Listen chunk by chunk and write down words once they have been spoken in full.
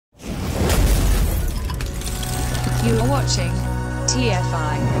You are watching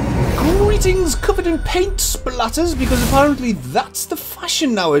TFI. Greetings covered in paint splatters, because apparently that's the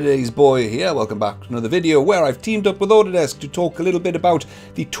fashion nowadays, boy. Here, welcome back to another video where I've teamed up with Autodesk to talk a little bit about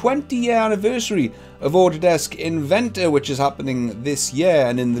the 20-year anniversary of Autodesk Inventor, which is happening this year,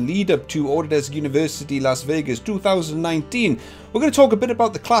 and in the lead up to Autodesk University Las Vegas 2019, we're going to talk a bit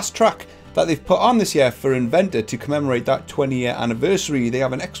about the class track that they've put on this year for Inventor to commemorate that 20-year anniversary. They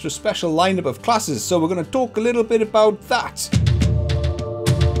have an extra special lineup of classes, so we're going to talk a little bit about that.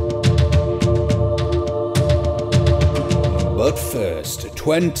 But first,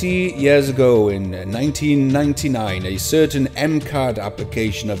 20 years ago in 1999, a certain MCAD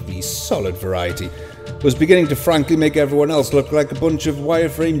application of the solid variety was beginning to frankly make everyone else look like a bunch of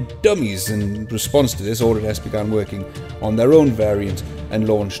wireframe dummies. In response to this, Autodesk began working on their own variant and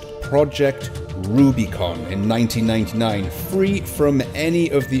launched Project Rubicon in 1999, free from any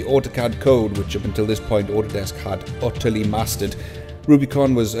of the AutoCAD code, which up until this point Autodesk had utterly mastered.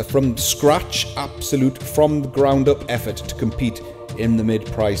 Rubicon was a from scratch, absolute, from the ground up effort to compete in the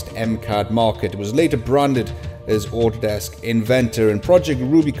mid-priced MCAD market. It was later branded as Autodesk Inventor, and Project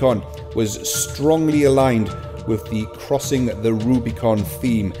Rubicon was strongly aligned with the Crossing the Rubicon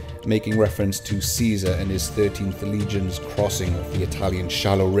theme, making reference to Caesar and his 13th Legion's crossing of the Italian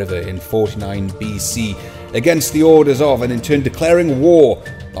shallow river in 49 BC against the orders of, and in turn declaring war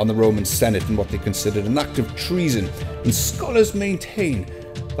on the Roman Senate in what they considered an act of treason. And scholars maintain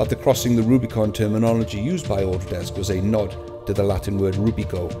that the Crossing the Rubicon terminology used by Autodesk was a nod to the Latin word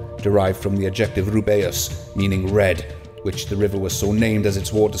rubico, derived from the adjective rubeus, meaning red, which the river was so named as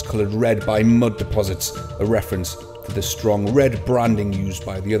its waters coloured red by mud deposits, a reference to the strong red branding used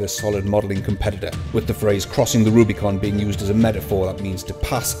by the other solid modelling competitor, with the phrase crossing the Rubicon being used as a metaphor that means to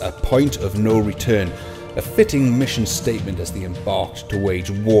pass a point of no return, a fitting mission statement as they embarked to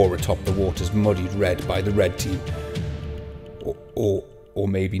wage war atop the waters muddied red by the red team. Or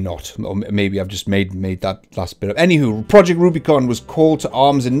maybe not. Or maybe I've just made that last bit up. Anywho, Project Rubicon was called to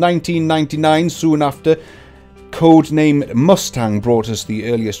arms in 1999, soon after codenamed Mustang brought us the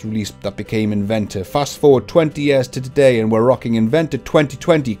earliest release that became Inventor. Fast forward 20 years to today and we're rocking Inventor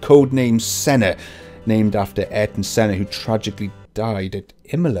 2020, codenamed Senna, named after Ayrton Senna, who tragically died at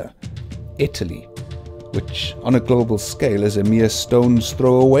Imola, Italy, which on a global scale is a mere stone's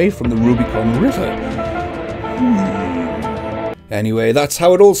throw away from the Rubicon River. Anyway, that's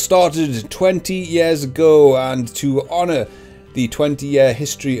how it all started 20 years ago, and to honour the 20-year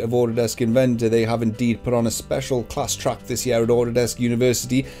history of Autodesk Inventor, they have indeed put on a special class track this year at Autodesk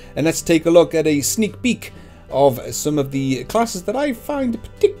University, and let's take a look at a sneak peek of some of the classes that I find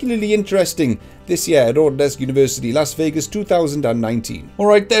particularly interesting this year at Autodesk University Las Vegas 2019.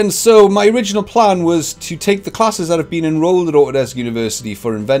 Alright then, so my original plan was to take the classes that have been enrolled at Autodesk University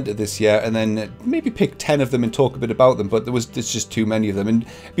for Inventor this year and then maybe pick 10 of them and talk a bit about them, but there's just too many of them. And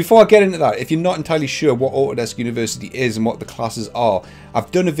before I get into that, if you're not entirely sure what Autodesk University is and what the classes are,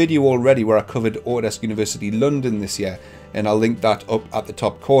 I've done a video already where I covered Autodesk University London this year, and I'll link that up at the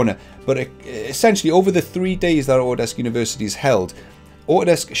top corner. But essentially, over the 3 days that Autodesk University is held,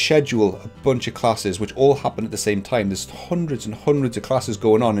 Autodesk schedule a bunch of classes which all happen at the same time. There's hundreds and hundreds of classes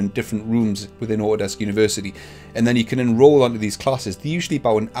going on in different rooms within Autodesk University, and then you can enroll onto these classes. They're usually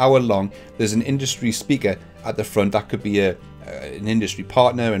about an hour long. There's an industry speaker at the front. That could be an industry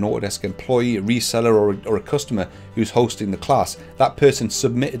partner, an Autodesk employee, a reseller, or a customer who's hosting the class. That person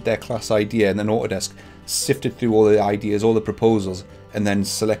submitted their class idea, and then Autodesk sifted through all the ideas, all the proposals, and then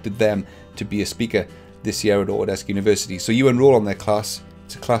selected them to be a speaker this year at Autodesk University. So you enroll on their class.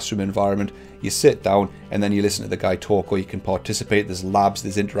 It's a classroom environment. You sit down and then you listen to the guy talk, or you can participate. There's labs,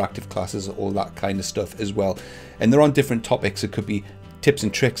 there's interactive classes, all that kind of stuff as well. And they're on different topics. It could be tips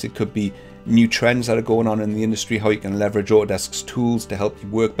and tricks. It could be new trends that are going on in the industry, how you can leverage Autodesk's tools to help you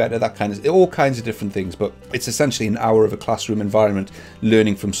work better, that kind of, all kinds of different things. But it's essentially an hour of a classroom environment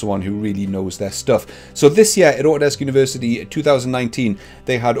learning from someone who really knows their stuff. So this year at Autodesk University 2019,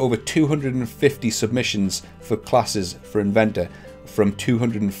 they had over 250 submissions for classes for Inventor from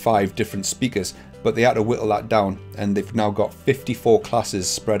 205 different speakers, but they had to whittle that down, and they've now got 54 classes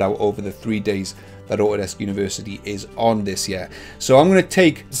spread out over the 3 days that Autodesk University is on this year. So I'm going to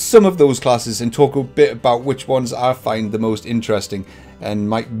take some of those classes and talk a bit about which ones I find the most interesting and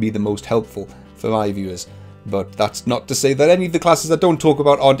might be the most helpful for my viewers. But that's not to say that any of the classes I don't talk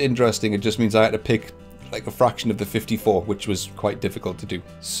about aren't interesting. It just means I had to pick like a fraction of the 54, which was quite difficult to do.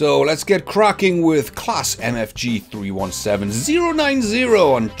 So let's get cracking with class MFG 317090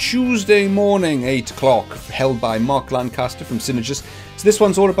 on Tuesday morning, 8 o'clock, held by Mark Lancaster from Synergist. So this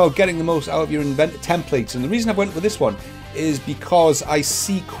one's all about getting the most out of your Inventor templates, and the reason I went with this one is because I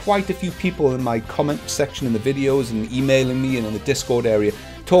see quite a few people in my comment section in the videos and emailing me and in the Discord area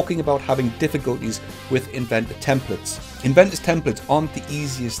talking about having difficulties with Inventor templates. Inventor's templates aren't the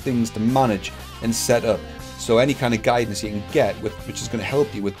easiest things to manage and set up. So any kind of guidance you can get, which is going to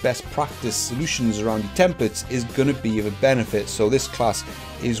help you with best practice solutions around your templates, is going to be of a benefit. So this class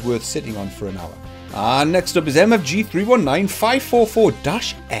is worth sitting on for an hour. And next up is MFG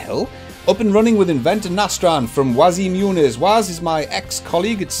 319544-L. Up and running with Inventor Nastran from Wazim Muniz. Waz is my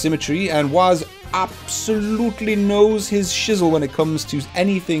ex-colleague at Symmetry, and Waz absolutely knows his shizzle when it comes to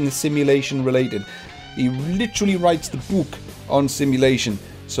anything simulation related. He literally writes the book on simulation.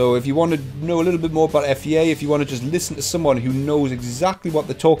 So if you want to know a little bit more about FEA, if you want to just listen to someone who knows exactly what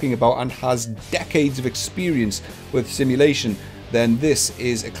they're talking about and has decades of experience with simulation, then this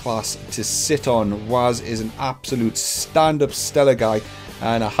is a class to sit on. Waz is an absolute stand-up stellar guy,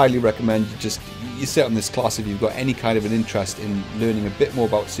 and I highly recommend you sit on this class if you've got any kind of an interest in learning a bit more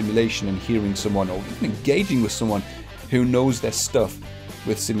about simulation and hearing someone or even engaging with someone who knows their stuff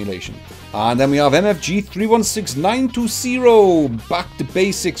with simulation. And then we have MFG 316920, back to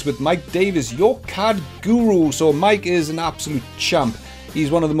basics with Mike Davis, your CAD guru. So Mike is an absolute champ. He's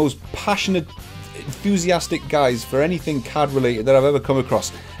one of the most passionate, enthusiastic guys for anything CAD related that I've ever come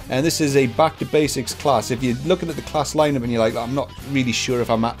across. And this is a back to basics class. If you're looking at the class lineup and you're like, I'm not really sure if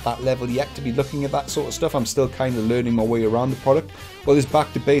I'm at that level yet to be looking at that sort of stuff, I'm still kind of learning my way around the product, well, this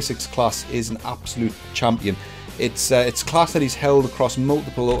back to basics class is an absolute champion. It's a class that he's held across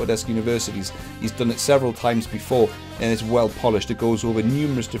multiple Autodesk universities. He's done it several times before, and it's well polished. It goes over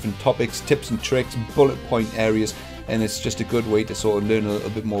numerous different topics, tips and tricks, bullet point areas, and it's just a good way to sort of learn a little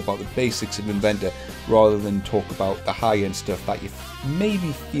bit more about the basics of Inventor rather than talk about the high-end stuff that you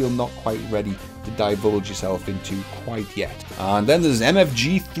maybe feel not quite ready to divulge yourself into quite yet. And then there's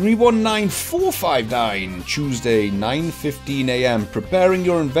MFG 319459, Tuesday 9:15 AM, preparing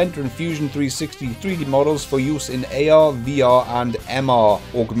your Inventor and Fusion 360 3D models for use in AR, VR and MR,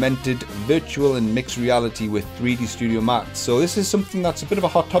 augmented, virtual and mixed reality with 3D Studio Max. So this is something that's a bit of a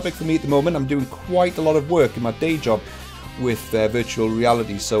hot topic for me at the moment. I'm doing quite a lot of work in my day job with virtual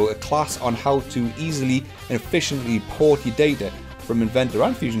reality, so a class on how to easily and efficiently port your data from Inventor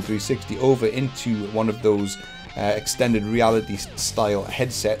and Fusion 360 over into one of those extended reality style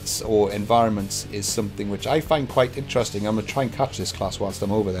headsets or environments is something which I find quite interesting. I'm going to try and catch this class whilst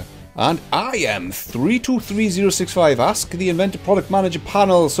I'm over there. And I am 323065, Ask the Inventor Product Manager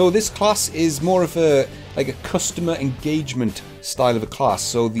panel. So this class is more of a customer engagement style of a class.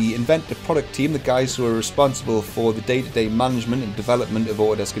 So the Inventor product team, the guys who are responsible for the day-to-day management and development of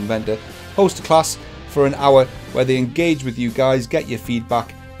Autodesk Inventor, host a class for an hour where they engage with you guys, get your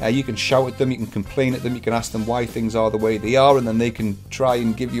feedback. You can shout at them, you can complain at them, you can ask them why things are the way they are, and then they can try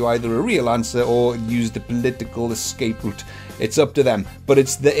and give you either a real answer or use the political escape route. It's up to them. But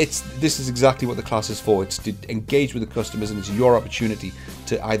this is exactly what the class is for. It's to engage with the customers, and it's your opportunity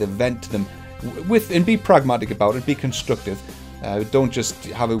to either vent to them and be pragmatic about it, be constructive. Don't just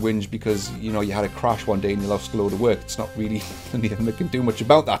have a whinge because you had a crash one day and you lost a load of work. It's not really anything that can do much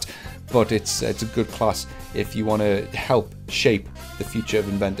about that, but it's a good class if you want to help shape the future of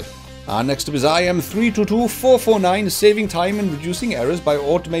Inventor. And next up is IM322449, saving time and reducing errors by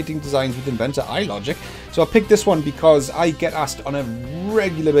automating designs with Inventor iLogic. So I picked this one because I get asked on a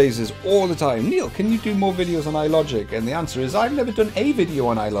regular basis all the time, Neil, can you do more videos on iLogic? And the answer is I've never done a video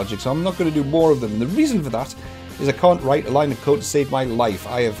on iLogic, so I'm not going to do more of them. And the reason for that is I can't write a line of code to save my life.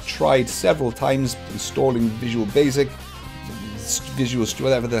 I have tried several times installing Visual Basic,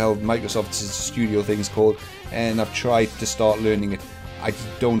 whatever the hell Microsoft Studio thing is called, and I've tried to start learning it. I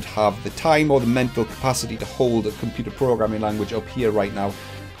just don't have the time or the mental capacity to hold a computer programming language up here right now,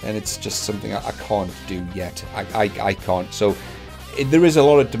 and it's just something I can't do yet. I can't. So there is a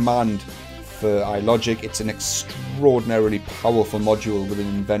lot of demand for iLogic. It's an extraordinarily powerful module within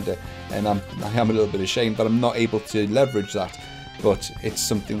Inventor, and I am a little bit ashamed that I'm not able to leverage that, but it's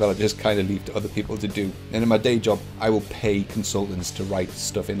something that I just kind of leave to other people to do. And in my day job, I will pay consultants to write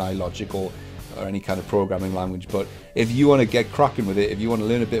stuff in iLogic or any kind of programming language. But if you want to get cracking with it, if you want to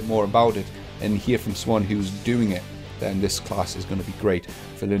learn a bit more about it and hear from someone who's doing it, then this class is going to be great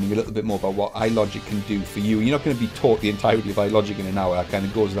for learning a little bit more about what iLogic can do for you. You're not going to be taught the entirety of iLogic in an hour, that kind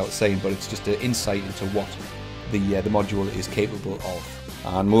of goes without saying, but it's just an insight into what the module is capable of.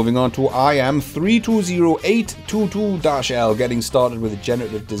 And moving on to IM320822-L, getting started with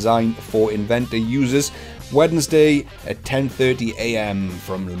generative design for Inventor users. Wednesday at 10:30 a.m.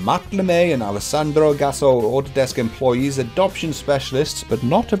 from Matt LeMay and Alessandro Gasso, Autodesk employees, adoption specialists, but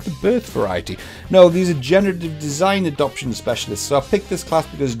not of the birth variety. No, these are generative design adoption specialists. So I picked this class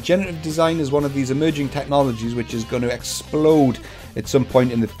because generative design is one of these emerging technologies which is going to explode at some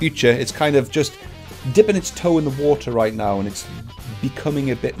point in the future. It's kind of just dipping its toe in the water right now, and it's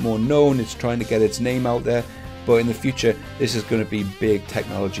becoming a bit more known. It's trying to get its name out there, but in the future this is going to be big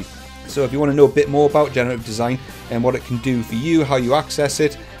technology. So if you want to know a bit more about generative design and what it can do for you, how you access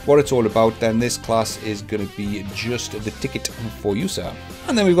it, what it's all about, then this class is going to be just the ticket for you, sir.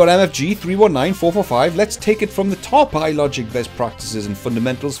 And then we've got MFG 319445. Let's take it from the top. iLogic best practices and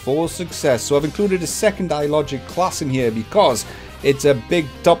fundamentals for success. So I've included a second iLogic class in here because it's a big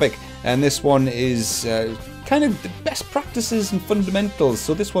topic, and this one is kind of the best practices and fundamentals.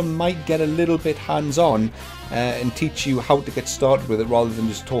 So this one might get a little bit hands-on and teach you how to get started with it rather than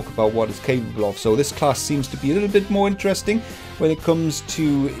just talk about what it's capable of. So this class seems to be a little bit more interesting when it comes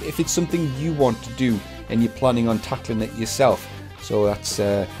to if it's something you want to do and you're planning on tackling it yourself. So that's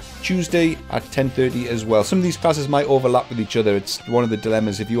Tuesday at 10:30 as well. Some of these classes might overlap with each other. It's one of the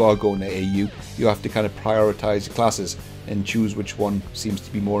dilemmas. If you are going to AU, you have to kind of prioritize your classes and choose which one seems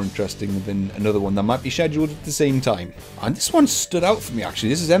to be more interesting than another one that might be scheduled at the same time. And this one stood out for me actually.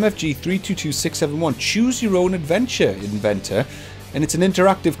 This is MFG 322671. Choose your own adventure, inventor. And it's an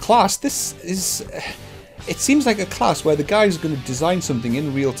interactive class. This is... It seems like a class where the guy's going to design something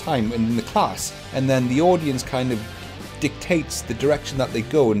in real time in the class, and then the audience kind of dictates the direction that they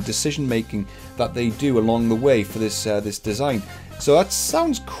go and decision making that they do along the way for this this design. So that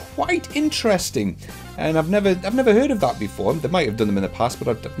sounds quite interesting, and I've never heard of that before. They might have done them in the past, but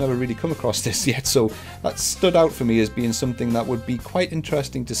I've never really come across this yet. So that stood out for me as being something that would be quite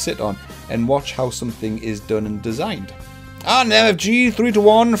interesting to sit on and watch how something is done and designed. And MFG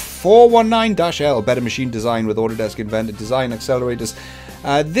 321419-L, better machine design with Autodesk Inventor Design Accelerators.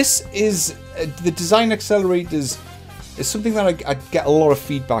 This is the design accelerators. It's something that I get a lot of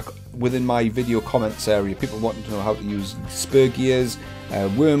feedback within my video comments area. People wanting to know how to use spur gears,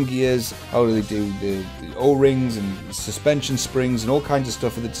 worm gears, how do they do the O-rings and suspension springs and all kinds of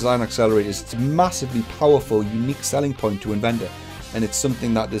stuff with the design accelerators. It's a massively powerful, unique selling point to Inventor, and it's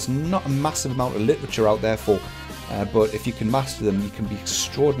something that there's not a massive amount of literature out there for. But if you can master them, you can be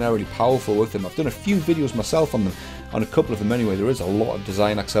extraordinarily powerful with them. I've done a few videos myself on them, on a couple of them anyway. There is a lot of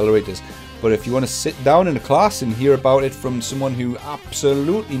design accelerators. But if you want to sit down in a class and hear about it from someone who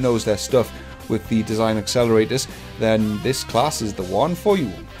absolutely knows their stuff with the design accelerators, then this class is the one for you.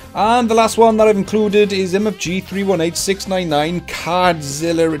 And the last one that I've included is MFG 318699,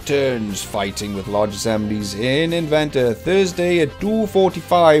 Cardzilla returns, fighting with large assemblies in Inventor, Thursday at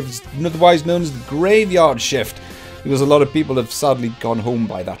 2:45, otherwise known as the graveyard shift, because a lot of people have sadly gone home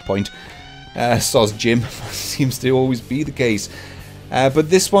by that point. So's Jim, seems to always be the case. But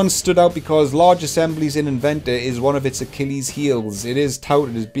this one stood out because large assemblies in Inventor is one of its Achilles heels. It is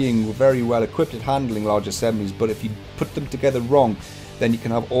touted as being very well equipped at handling large assemblies, but if you put them together wrong, then you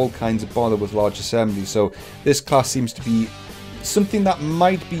can have all kinds of bother with large assemblies. So this class seems to be something that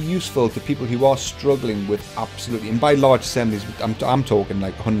might be useful to people who are struggling with absolutely, and by large assemblies, I'm talking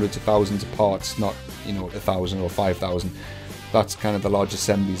like hundreds of thousands of parts, not 1,000 or 5,000. That's kind of the large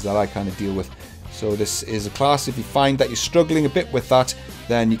assemblies that I kind of deal with. So this is a class, if you find that you're struggling a bit with that,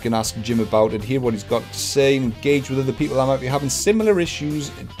 then you can ask Jim about it, hear what he's got to say, engage with other people that might be having similar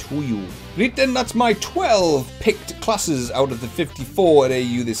issues to you. Right then, that's my 12 picked classes out of the 54 at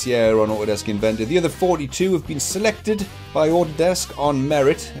AU this year on Autodesk Inventor. The other 42 have been selected by Autodesk on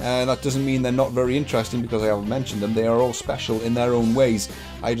merit, and that doesn't mean they're not very interesting because I haven't mentioned them. They are all special in their own ways.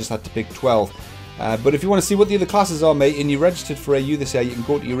 I just had to pick 12. But if you want to see what the other classes are, mate, and you're registered for AU this year, you can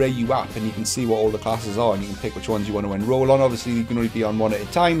go to your AU app and you can see what all the classes are, and you can pick which ones you want to enroll on. Obviously, you can only be on one at a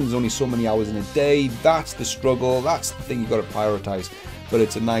time. There's only so many hours in a day. That's the struggle. That's the thing you've got to prioritize. But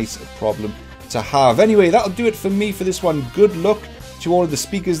it's a nice problem to have. Anyway, that'll do it for me for this one. Good luck to all of the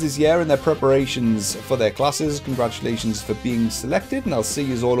speakers this year and their preparations for their classes. Congratulations for being selected, and I'll see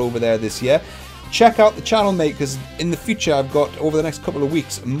you all over there this year. Check out the channel, mate, because in the future I've got, over the next couple of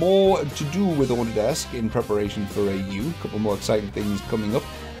weeks, more to do with Autodesk in preparation for AU. A couple more exciting things coming up.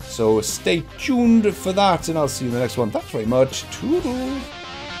 So stay tuned for that, and I'll see you in the next one. Thanks very much. Toodles.